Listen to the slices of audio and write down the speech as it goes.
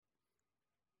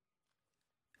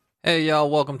Hey y'all,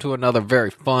 welcome to another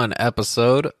very fun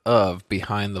episode of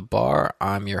Behind the Bar.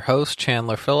 I'm your host,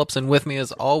 Chandler Phillips, and with me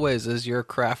as always is your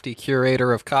crafty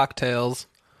curator of cocktails.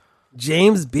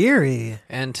 James Beery.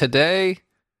 And today,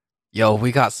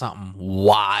 we got something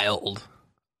wild.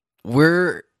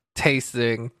 We're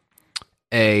tasting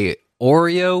a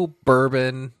Oreo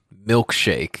bourbon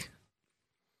milkshake.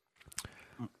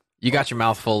 You got your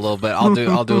mouth full a little bit. I'll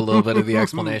do a little bit of the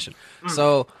explanation.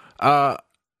 So,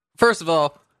 first of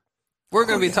all, we're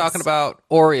going to be talking about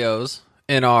Oreos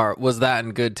in our Was That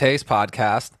in Good Taste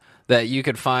podcast that you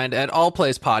could find at all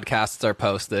place podcasts are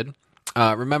posted.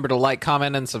 Remember to like,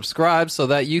 comment, and subscribe so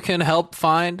that you can help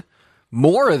find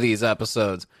more of these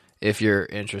episodes if you're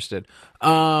interested.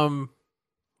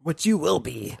 Which you will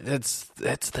be. It's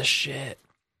the shit.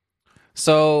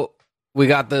 So we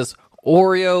got this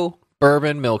Oreo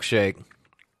bourbon milkshake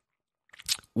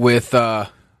with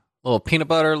little peanut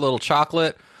butter, little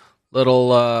chocolate, little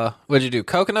what'd you do?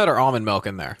 Coconut or almond milk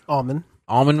in there? Almond.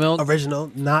 Almond milk?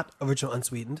 Original, not original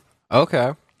unsweetened.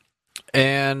 Okay.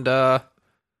 And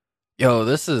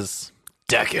this is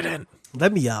decadent.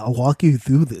 Let me walk you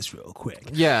through this real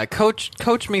quick. Yeah,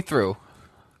 coach me through.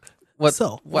 What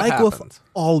like happens? with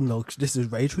all milk, this is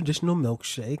very traditional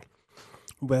milkshake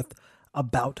with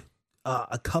about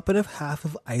a cup and a half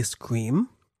of ice cream,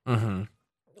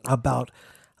 about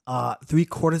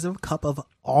 3/4 of a cup of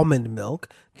almond milk.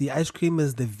 The ice cream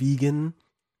is the vegan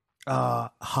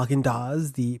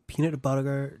Haagen-Dazs, the peanut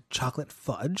butter chocolate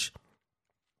fudge.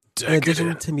 In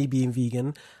addition to me being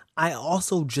vegan, I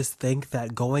also just think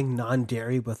that going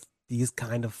non-dairy with these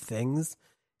kind of things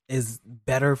is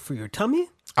better for your tummy.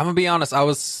 I'm gonna be honest, I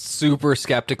was super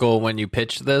skeptical when you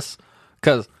pitched this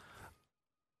because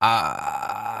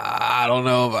I don't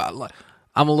know about.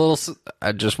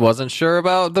 I just wasn't sure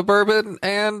about the bourbon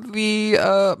and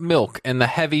the milk and the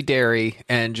heavy dairy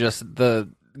and just the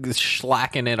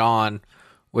slacking it on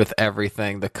with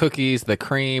everything. The cookies, the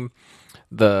cream,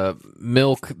 the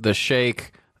milk, the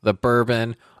shake, the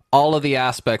bourbon, all of the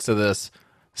aspects of this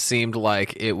seemed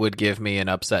like it would give me an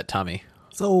upset tummy.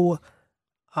 So,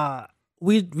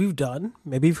 we've done.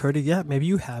 Maybe you've heard it yet. Maybe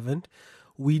you haven't.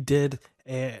 We did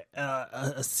a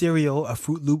cereal, a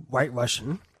Fruit Loop White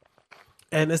Russian,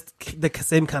 and it's the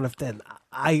same kind of thing.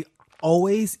 I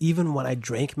always, even when I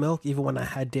drank milk, even when I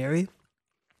had dairy,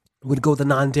 would go the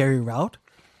non-dairy route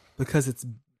because it's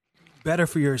better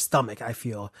for your stomach. I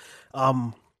feel.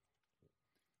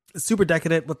 Super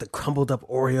decadent with the crumbled up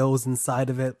Oreos inside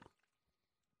of it.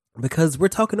 Because we're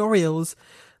talking Oreos,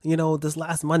 this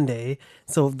last Monday.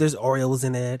 So there's Oreos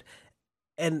in it.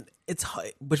 And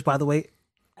which by the way,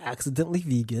 accidentally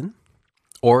vegan.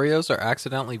 Oreos are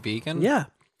accidentally vegan? Yeah.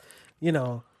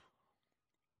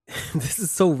 This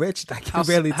is so rich. I can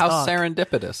barely talk. How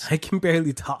serendipitous. I can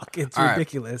barely talk. It's All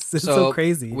ridiculous. Right. It's so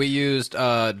crazy. We used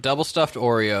double stuffed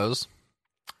Oreos.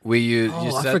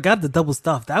 I forgot the double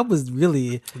stuff. That was the move.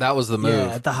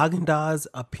 Yeah, the Haagen-Dazs,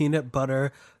 a peanut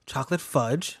butter chocolate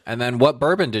fudge. And then what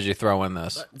bourbon did you throw in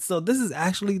this? So this is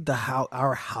actually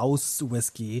our house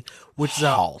whiskey, which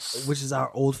is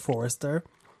our Old Forester.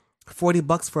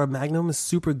 $40 for a Magnum is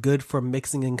super good for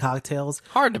mixing in cocktails.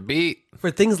 Hard to beat. For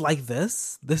things like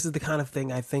this is the kind of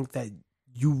thing I think that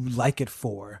you like it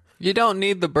for. You don't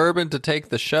need the bourbon to take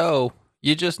the show.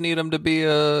 You just need him to be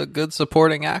a good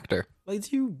supporting actor. Like,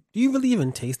 do you really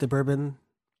even taste the bourbon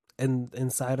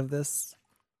inside of this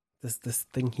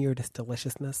thing here, this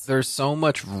deliciousness? There's so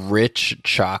much rich,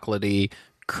 chocolatey,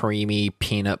 creamy,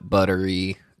 peanut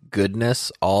buttery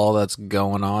goodness, all that's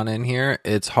going on in here.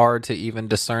 It's hard to even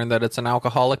discern that it's an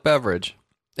alcoholic beverage.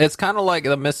 It's kind of like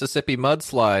the Mississippi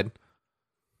mudslide,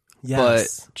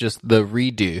 yes, but just the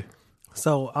redo.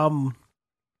 So,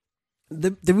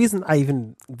 the reason I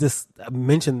even just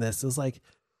mentioned this is like,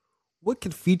 what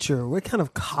kind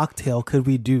of cocktail could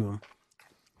we do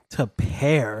to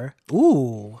pair?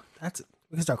 Ooh, we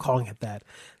can start calling it that.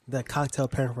 The cocktail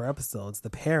pairing for our episodes, the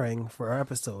pairing for our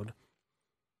episode.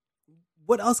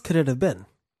 What else could it have been?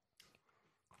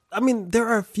 I mean, there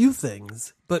are a few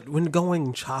things, but when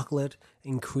going chocolate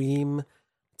and cream,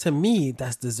 to me,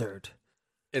 that's dessert.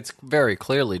 It's very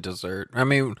clearly dessert. I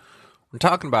mean, we're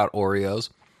talking about Oreos.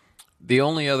 The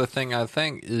only other thing I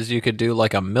think is you could do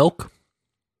like a milk,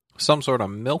 some sort of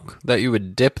milk that you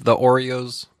would dip the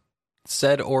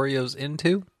said Oreos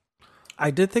into.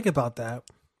 I did think about that,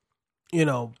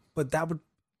 but that would,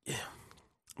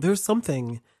 there's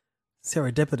something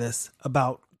serendipitous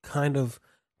about kind of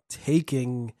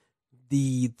taking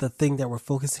the thing that we're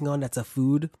focusing on that's a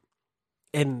food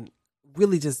and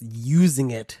really just using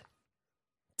it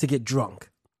to get drunk.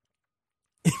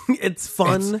 It's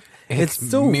fun. It's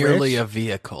so merely rich. a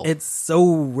vehicle. It's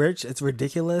so rich. It's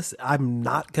ridiculous. I'm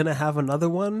not gonna have another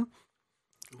one,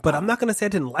 but I'm not gonna say I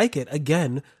didn't like it.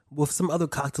 Again, with some other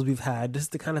cocktails we've had, this is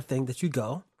the kind of thing that you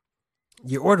go,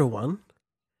 you order one,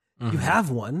 you have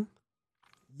one,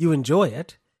 you enjoy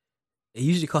it. It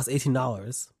usually costs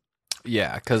 $18.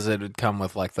 Yeah, because it would come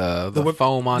with like the whip-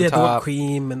 foam on the whipped top.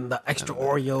 cream and the extra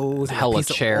Oreos, and hella a piece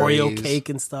of cherries. Oreo cake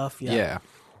and stuff. Yeah.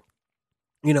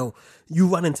 You know, you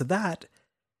run into that.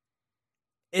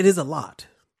 It is a lot.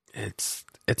 It's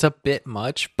a bit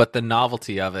much, but the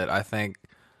novelty of it, I think,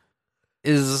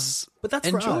 is But that's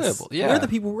enjoyable. for us. Yeah, We're the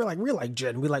people. We're like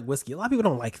gin. We like whiskey. A lot of people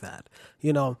don't like that.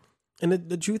 You know. And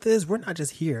the truth is, we're not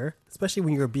just here. Especially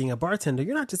when you're being a bartender,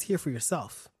 you're not just here for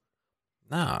yourself.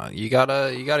 No, you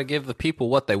gotta give the people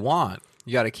what they want.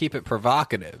 You gotta keep it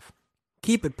provocative.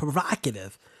 Keep it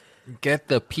provocative. Get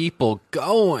the people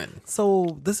going.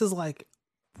 So this is like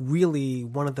really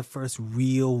one of the first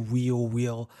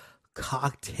real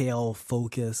cocktail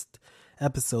focused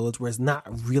episodes where it's not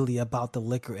really about the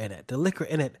liquor in it. The liquor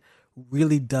in it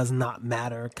really does not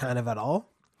matter kind of at all.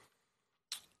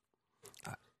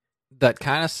 That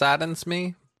kind of saddens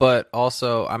me, but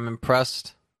also I'm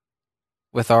impressed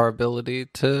with our ability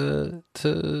to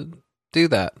do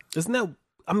that. Isn't that,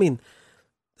 I mean,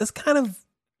 that's kind of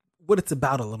what it's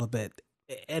about a little bit.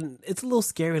 And it's a little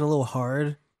scary and a little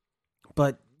hard,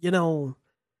 but you know,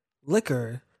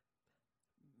 liquor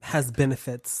has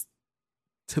benefits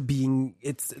to being,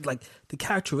 it's like the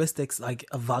characteristics like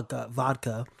a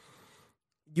vodka,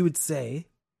 you would say,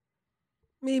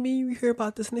 maybe you hear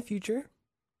about this in the future.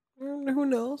 Who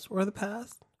knows? Or the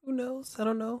past. Who knows? I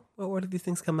don't know. What order these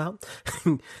things come out?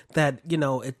 That, you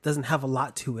know, it doesn't have a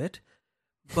lot to it.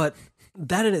 But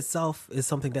that in itself is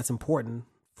something that's important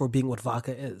for being what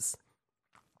vodka is.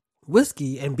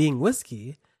 Whiskey and being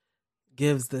whiskey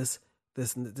gives this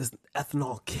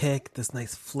ethanol kick, this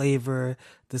nice flavor,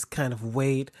 this kind of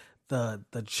weight, the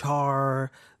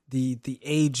char, the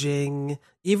aging,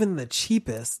 even the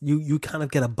cheapest, you kind of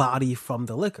get a body from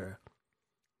the liquor.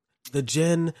 The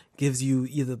gin gives you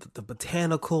either the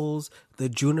botanicals, the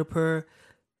juniper.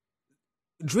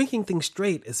 Drinking things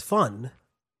straight is fun,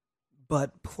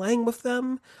 but playing with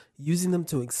them, using them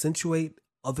to accentuate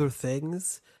other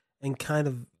things and kind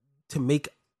of to make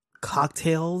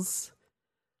cocktails.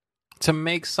 To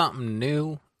make something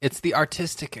new, it's the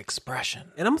artistic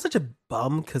expression. And I'm such a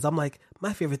bum because I'm like,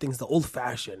 my favorite thing is the old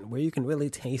fashioned where you can really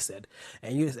taste it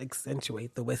and you just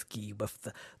accentuate the whiskey with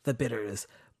the bitters.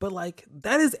 But like,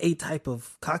 that is a type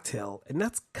of cocktail, and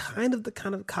that's kind of the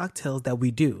kind of cocktails that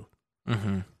we do.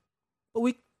 Mm-hmm.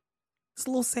 But it's a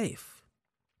little safe.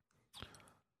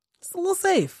 It's a little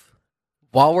safe.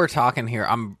 While we're talking here,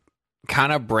 I'm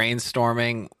kind of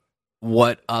brainstorming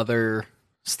what other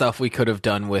stuff we could have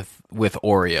done with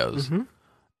Oreos. Mm-hmm.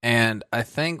 And I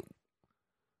think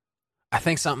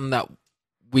something that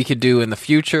we could do in the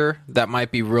future that might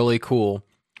be really cool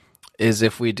is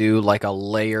if we do like a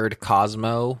layered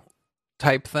Cosmo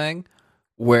type thing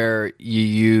where you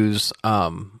use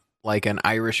like an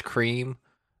Irish cream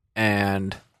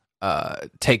and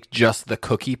take just the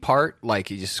cookie part,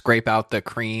 like you scrape out the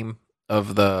cream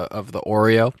of the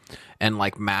Oreo and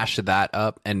like mash that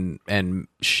up and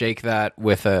shake that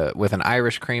with an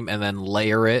Irish cream and then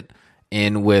layer it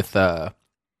in with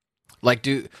like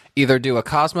do a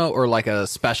Cosmo or like a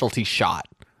specialty shot.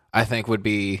 I think would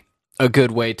be a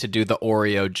good way to do the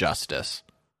Oreo justice.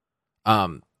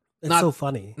 It's so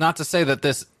funny. Not to say that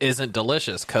this isn't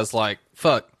delicious, because like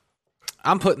fuck,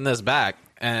 I'm putting this back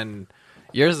and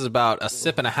yours is about a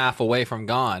sip and a half away from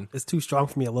gone. It's too strong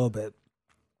for me a little bit.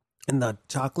 And the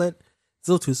chocolate, it's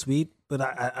a little too sweet, but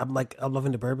I'm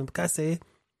loving the bourbon. But can I say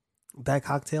that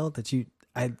cocktail that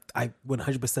I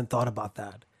 100% thought about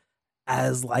that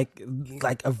as like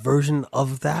a version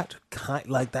of that kind,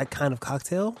 like that kind of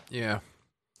cocktail. Yeah.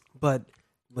 But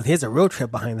here's a road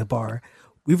trip behind the bar.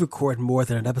 We record more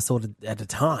than an episode at a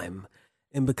time,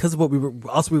 and because of what we were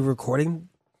recording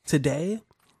today,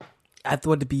 I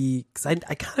thought it'd be, because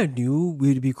I kind of knew we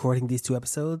would be recording these 2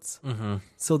 episodes. Mm-hmm.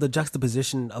 So the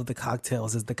juxtaposition of the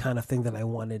cocktails is the kind of thing that I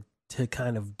wanted to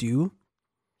kind of do.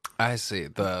 I see,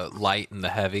 the light and the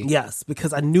heavy. Yes,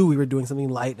 because I knew we were doing something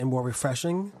light and more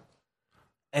refreshing,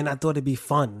 and I thought it'd be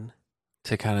fun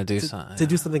to kind of do something. To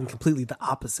do something completely the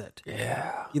opposite.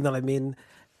 Yeah. You know what I mean?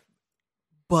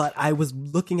 But I was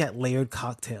looking at layered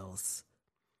cocktails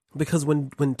because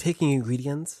when taking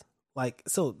ingredients, like,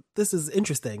 so this is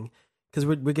interesting because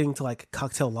we're getting to like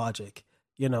cocktail logic.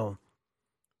 You know,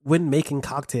 when making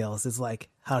cocktails, it's like,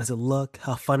 how does it look?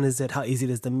 How fun is it? How easy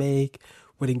it is to make?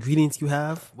 What ingredients you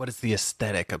have? What is the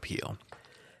aesthetic appeal?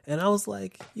 And I was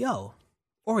like, yo,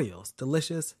 Oreos,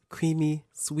 delicious, creamy,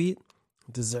 sweet,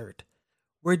 dessert.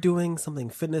 We're doing something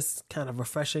fitness, kind of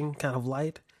refreshing, kind of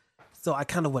light. So I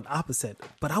kind of went opposite.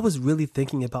 But I was really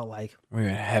thinking about like We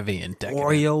went heavy and decadent.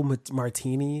 Oreo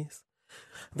martinis.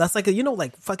 That's like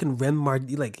like fucking rim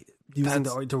martini, like using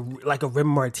like a rim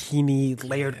martini,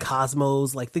 layered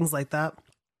cosmos, like things like that.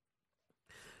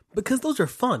 Because those are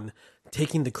fun.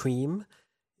 Taking the cream,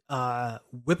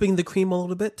 whipping the cream a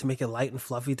little bit to make it light and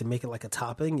fluffy, to make it like a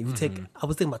topping. You I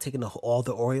was thinking about taking all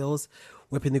the Oreos,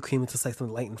 whipping the cream into like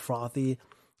something light and frothy,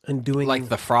 and doing Like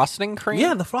the frosting cream?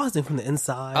 yeah, the frosting from the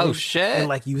inside. Oh, shit. And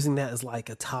like using that as like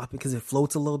a topping because it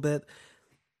floats a little bit.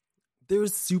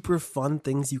 There's super fun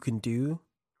things you can do,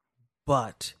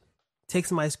 but take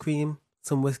some ice cream,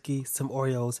 some whiskey, some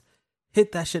Oreos,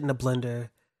 hit that shit in a blender,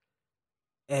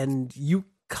 and you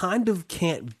kind of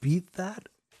can't beat that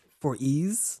for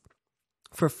ease,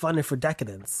 for fun, and for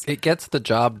decadence. It gets the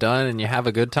job done and you have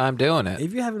a good time doing it.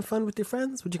 If you're having fun with your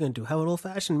friends, what you gonna do? Have an old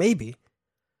fashioned? Maybe.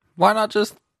 Why not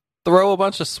just throw a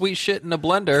bunch of sweet shit in a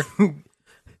blender?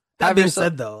 That being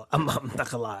said, though, I'm not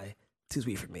gonna lie, too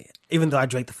sweet for me. Even though I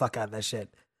drank the fuck out of that shit.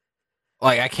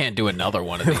 Like, I can't do another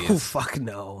one of Oh these. fuck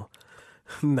no,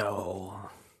 no.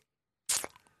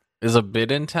 It's a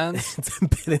bit intense. It's a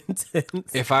bit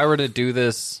intense. If I were to do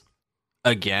this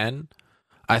again,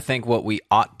 I think what we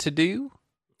ought to do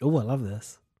Oh, I love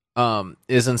this.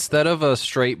 is instead of a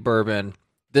straight bourbon,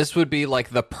 this would be like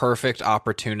the perfect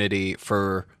opportunity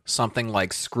for something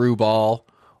like Screwball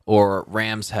or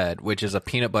Ram's Head, which is a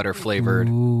peanut butter flavored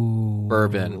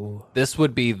bourbon. This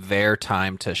would be their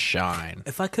time to shine.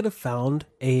 If I could have found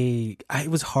it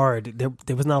was hard.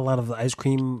 There was not a lot of ice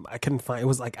cream. I couldn't find. It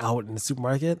was like out in the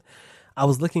supermarket. I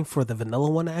was looking for the vanilla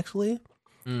one actually,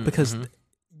 because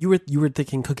you were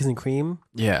thinking cookies and cream.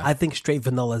 Yeah. I think straight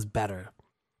vanilla is better.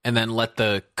 And then let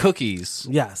the cookies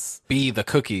Yes. be the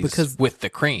cookies Because- with the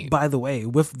cream. By the way,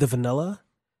 with the vanilla,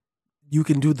 you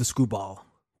can do the screwball,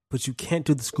 but you can't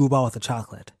do the screwball with the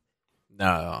chocolate.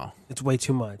 No. It's way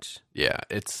too much. Yeah,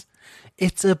 it's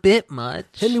a bit much.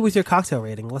 Hit me with your cocktail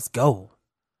rating. Let's go.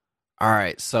 All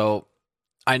right, so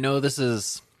I know this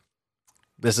is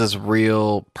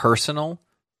real personal,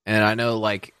 and I know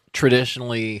like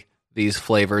traditionally these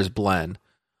flavors blend,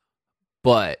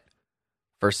 but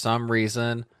for some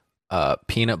reason,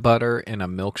 peanut butter in a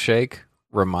milkshake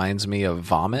reminds me of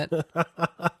vomit.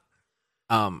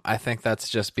 I think that's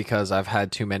just because I've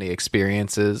had too many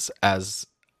experiences as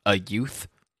a youth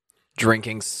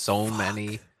drinking so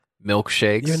many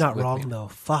milkshakes. You're not with wrong me. though.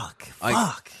 Fuck. Like-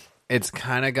 Fuck. It's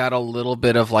kind of got a little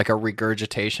bit of like a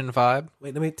regurgitation vibe.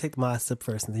 Wait, let me take my sip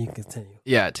first, and then you can continue.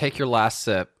 Yeah, take your last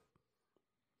sip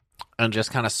and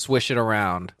just kind of swish it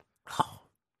around. Oh,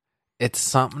 It's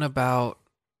something about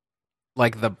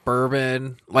like the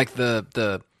bourbon, like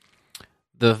the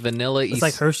vanilla. it's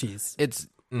like Hershey's. It's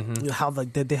How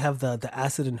like they have the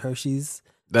acid in Hershey's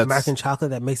that's American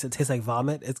chocolate that makes it taste like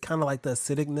vomit. It's kind of like the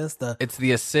acidicness. it's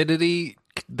the acidity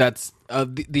that's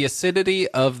the acidity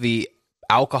of the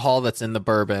alcohol that's in the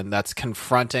bourbon that's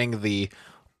confronting the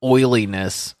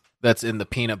oiliness that's in the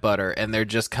peanut butter, and they're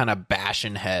just kind of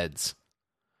bashing heads.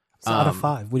 So out of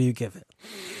 5, what do you give it?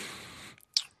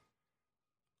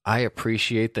 I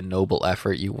appreciate the noble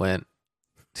effort you went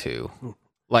to.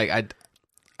 Like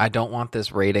I don't want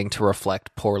this rating to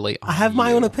reflect poorly on I have my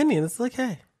you. own opinion. It's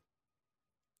okay.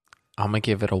 I'm gonna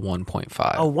give it a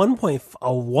 1.5. A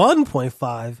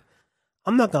 1.5.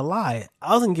 I'm not gonna lie.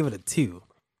 I was gonna give it a 2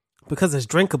 because it's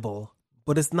drinkable,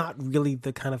 but it's not really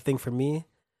the kind of thing for me.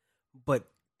 But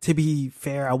to be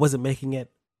fair, I wasn't making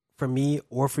it for me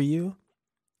or for you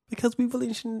because we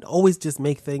really shouldn't always just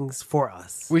make things for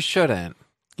us. We shouldn't.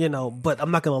 But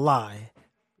I'm not gonna lie.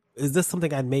 Is this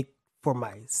something I'd make for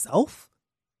myself?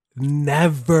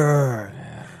 Never.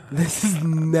 This is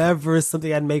never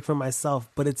something I'd make for myself,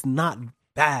 but it's not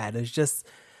bad. It's just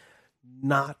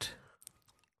not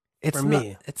for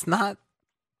me. It's not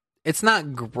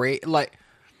great. Like,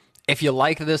 if you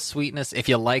like this sweetness, if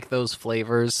you like those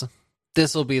flavors,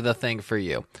 this will be the thing for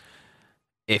you.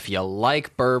 If you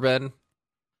like bourbon,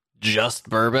 just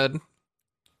bourbon,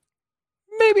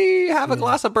 maybe have a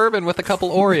glass of bourbon with a couple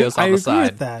Oreos I on the agree side.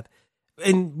 with that.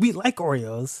 And we like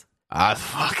Oreos. I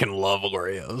fucking love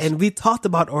Oreos. And we talked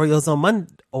about Oreos on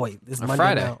Monday. Oh, wait, it's On Monday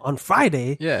Friday. now. On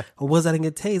Friday. Yeah. Or was that in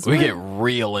a taste? We get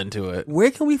real into it.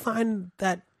 Where can we find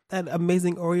that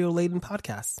amazing Oreo-laden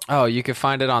podcast? Oh, you can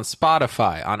find it on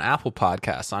Spotify, on Apple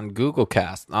Podcasts, on Google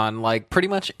Cast, on like pretty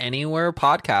much anywhere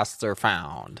podcasts are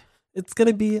found. It's going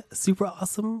to be super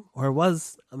awesome, or it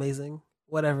was amazing,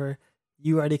 whatever.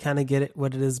 You already kind of get it,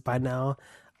 what it is by now.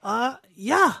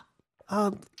 Yeah,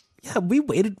 we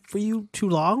waited for you too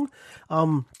long.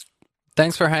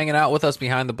 Thanks for hanging out with us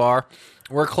behind the bar.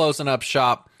 We're closing up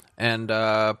shop and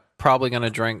probably going to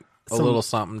drink a little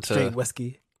something straight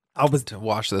whiskey. I was to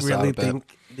wash this really out a bit.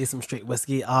 think need some straight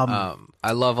whiskey. I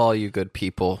love all you good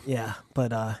people. Yeah,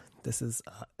 but this is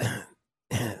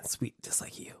sweet, just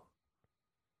like you.